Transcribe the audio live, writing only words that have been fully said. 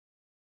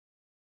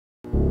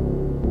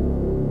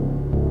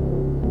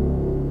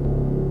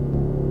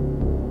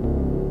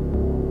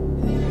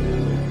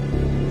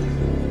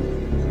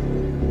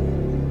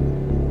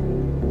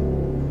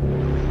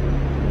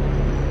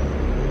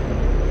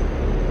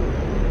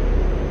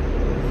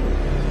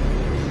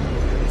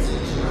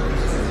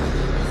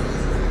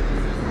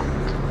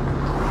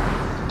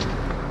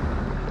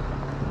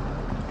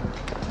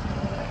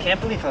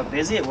can't believe how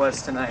busy it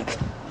was tonight.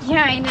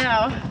 Yeah, I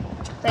know.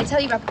 Did I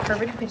tell you about the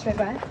pervert who pinched my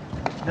butt?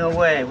 No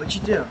way. What'd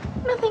you do?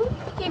 Nothing.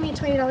 He gave me a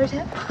 $20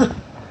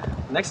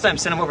 tip. Next time,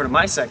 send him over to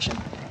my section.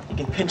 He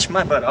can pinch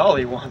my butt all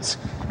he wants.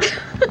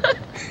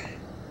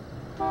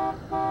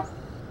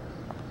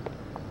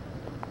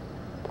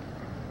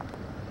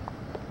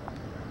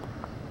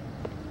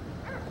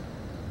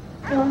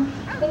 Well,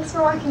 thanks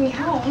for walking me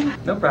home.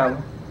 No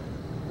problem.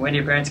 When do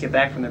your parents get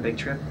back from their big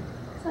trip?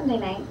 Sunday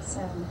night, so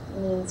it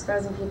means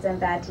frozen pizza and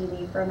bad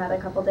TV for another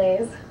couple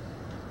days.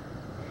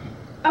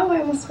 Oh,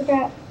 I almost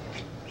forgot.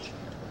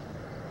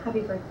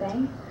 Happy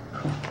birthday.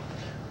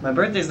 My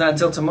birthday's not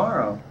until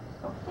tomorrow.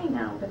 Oh, I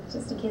know, but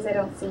just in case I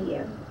don't see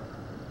you.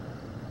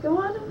 Go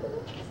on, open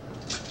it.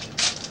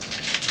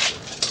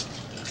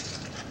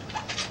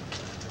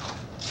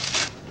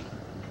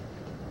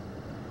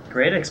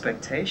 Great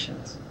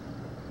expectations.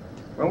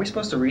 Weren't we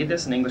supposed to read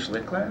this in English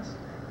lit class?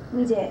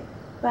 We did,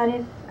 but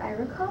if I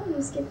recall,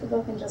 you skipped the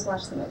book and just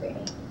watched the movie.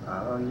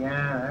 Oh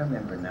yeah, I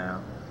remember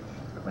now.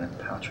 Gwyneth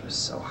Paltrow was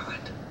so hot.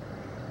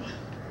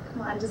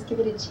 Come on, just give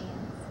it a chance.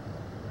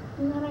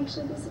 You might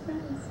actually be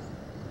surprised.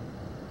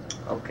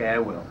 Okay, I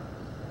will.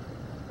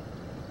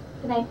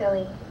 Good night,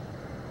 Billy.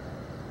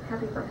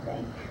 Happy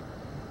birthday.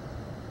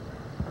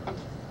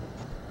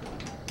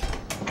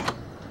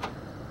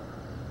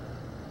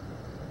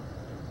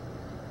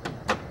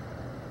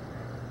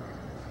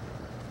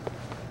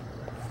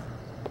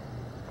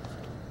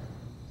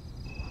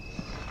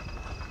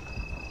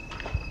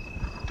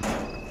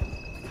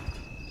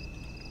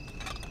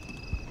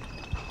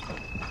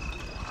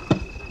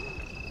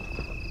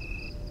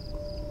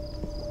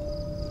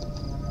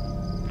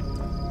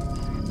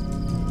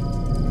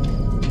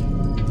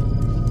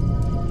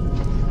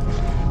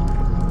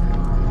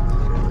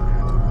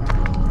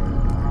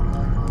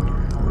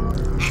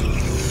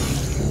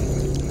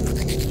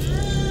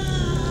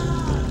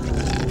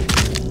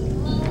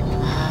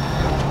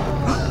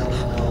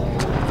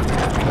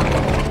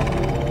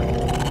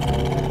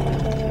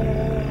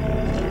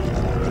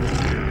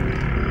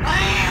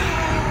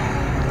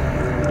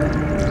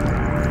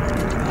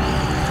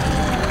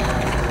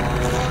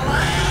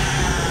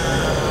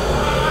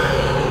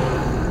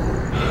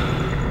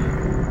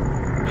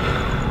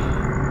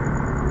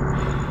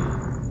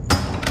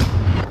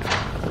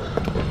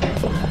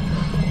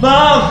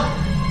 Mom!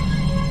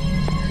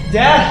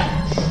 Dad?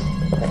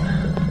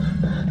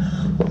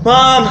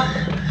 Mom?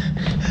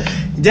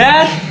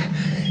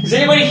 Dad? Is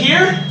anybody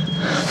here?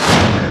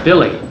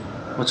 Billy,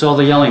 what's all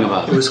the yelling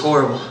about? It was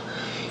horrible.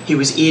 He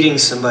was eating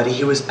somebody.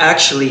 He was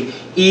actually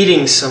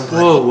eating somebody.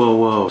 Whoa, whoa,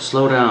 whoa.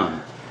 Slow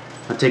down.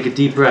 Now take a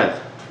deep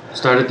breath.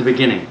 Start at the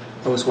beginning.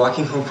 I was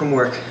walking home from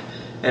work,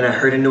 and I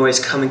heard a noise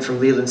coming from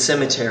Leland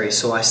Cemetery,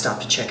 so I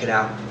stopped to check it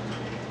out.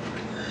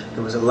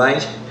 There was a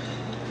light,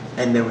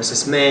 and there was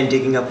this man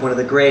digging up one of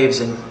the graves,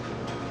 and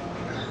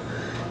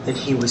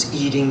he was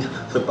eating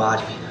the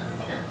body.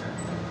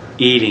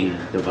 Eating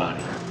the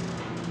body.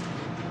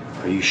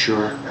 Are you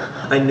sure?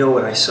 I know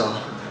what I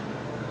saw.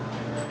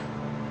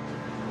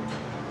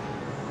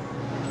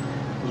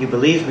 You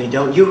believe me,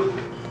 don't you?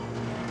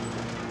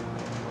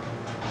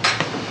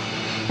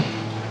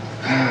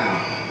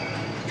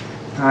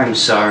 I'm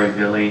sorry,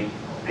 Billy.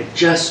 I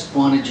just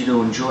wanted you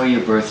to enjoy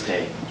your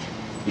birthday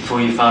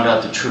before you found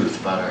out the truth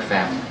about our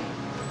family.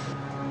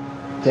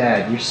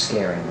 Dad, you're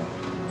scaring me.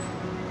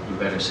 You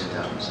better sit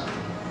down, son.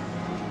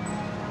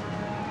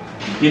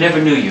 You never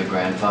knew your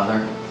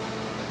grandfather.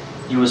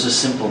 He was a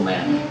simple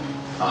man,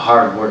 a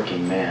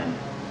hard-working man.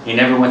 He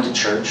never went to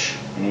church,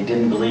 and he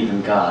didn't believe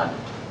in God.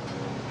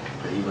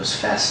 But he was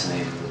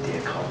fascinated with the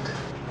occult.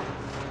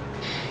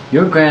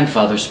 Your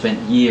grandfather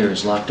spent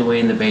years locked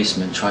away in the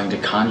basement trying to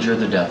conjure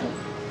the devil.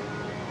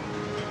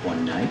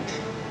 One night,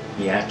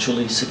 he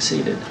actually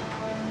succeeded.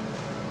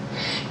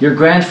 Your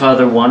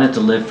grandfather wanted to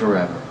live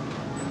forever.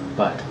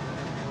 But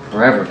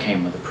forever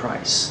came with a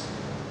price,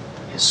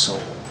 his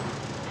soul.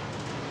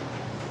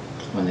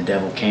 When the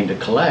devil came to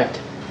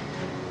collect,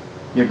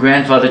 your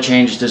grandfather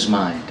changed his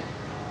mind.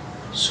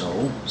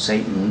 So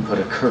Satan put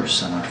a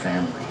curse on our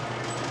family.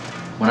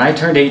 When I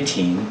turned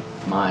 18,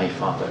 my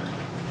father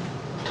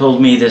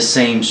told me this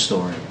same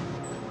story.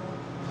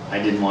 I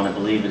didn't want to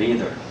believe it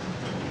either.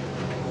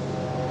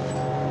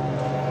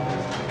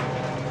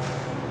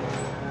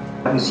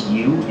 That was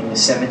you in the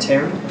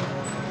cemetery?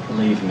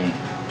 Believe me.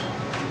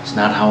 It's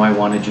not how I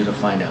wanted you to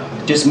find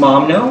out. Does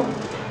Mom know?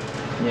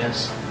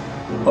 Yes.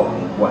 Oh,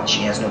 what?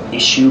 She has no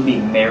issue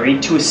being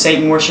married to a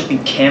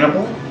Satan-worshipping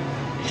cannibal?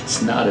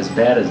 It's not as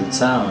bad as it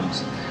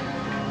sounds.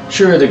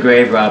 Sure, the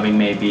grave robbing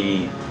may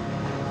be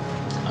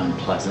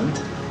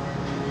unpleasant,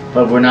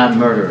 but we're not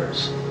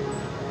murderers,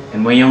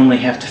 and we only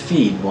have to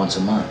feed once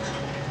a month.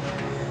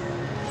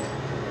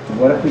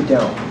 What if we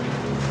don't?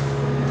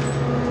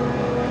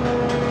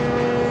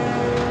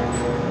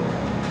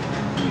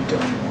 You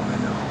don't want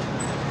to know.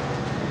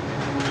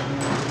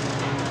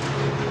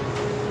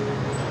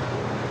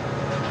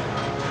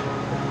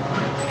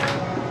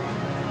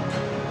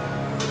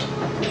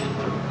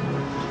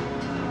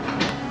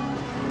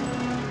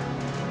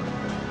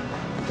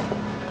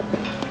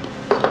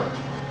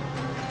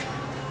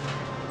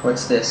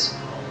 What's this?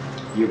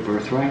 Your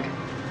birthright?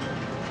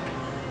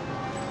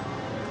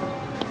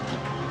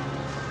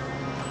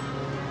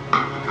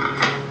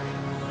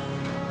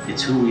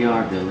 It's who we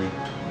are, Billy.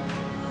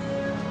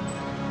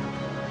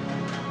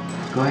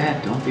 Go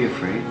ahead, don't be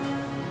afraid.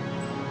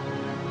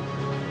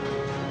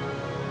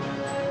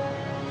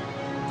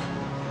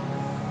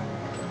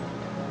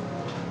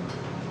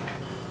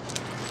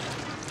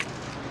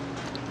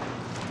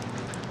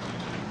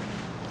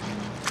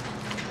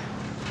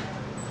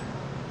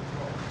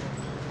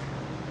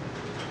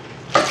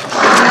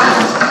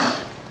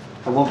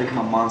 I won't become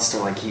a monster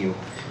like you.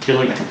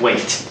 Billy,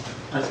 wait.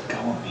 Let go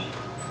of me.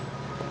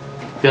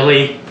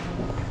 Billy!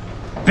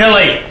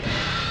 Billy!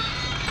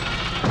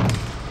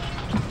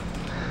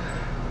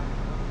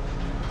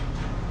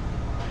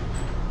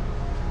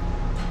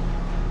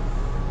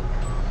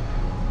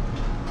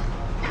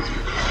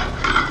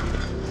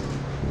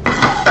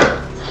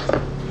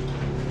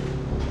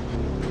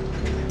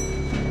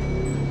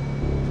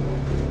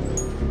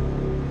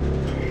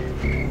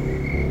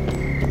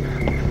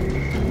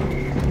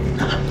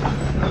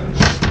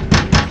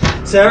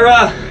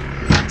 Sarah!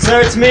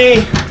 Sarah, it's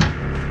me!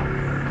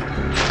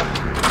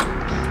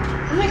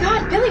 Oh my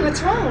god, Billy,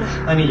 what's wrong?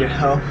 I need your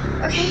help.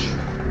 Okay.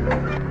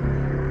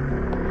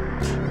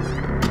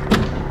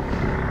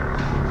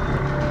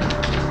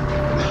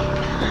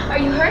 Are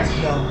you hurt?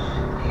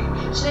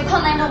 No. Should I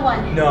call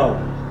 911? No.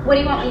 What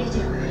do you want me to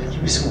do?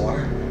 Give me some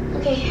water.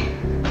 Okay.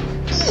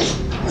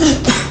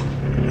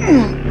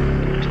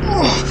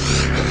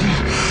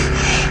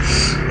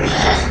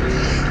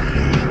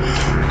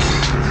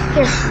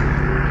 Here.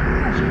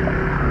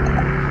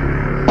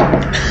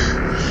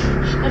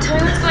 Now tell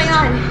me what's going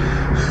on.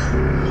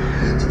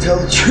 To tell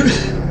the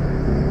truth,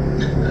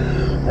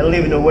 I don't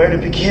even know where to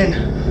begin.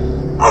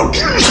 Oh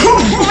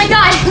my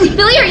god!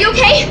 Billy, are you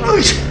okay?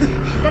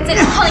 That's it,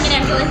 I'm calling an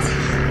ambulance.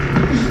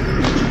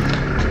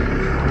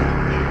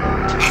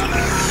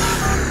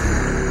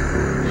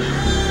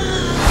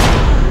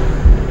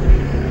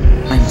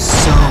 I'm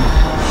so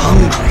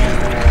hungry.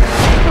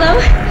 Hello?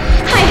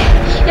 Hi.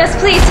 Yes,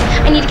 please.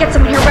 I need to get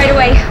someone here right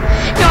away.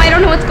 No, I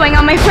don't know what's going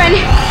on, my friend.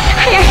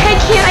 I can't.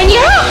 I need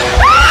help.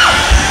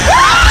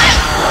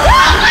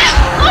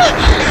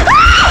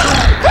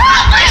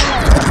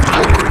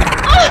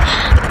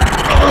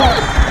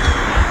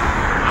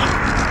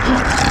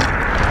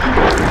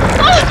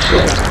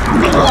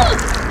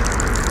 Oh!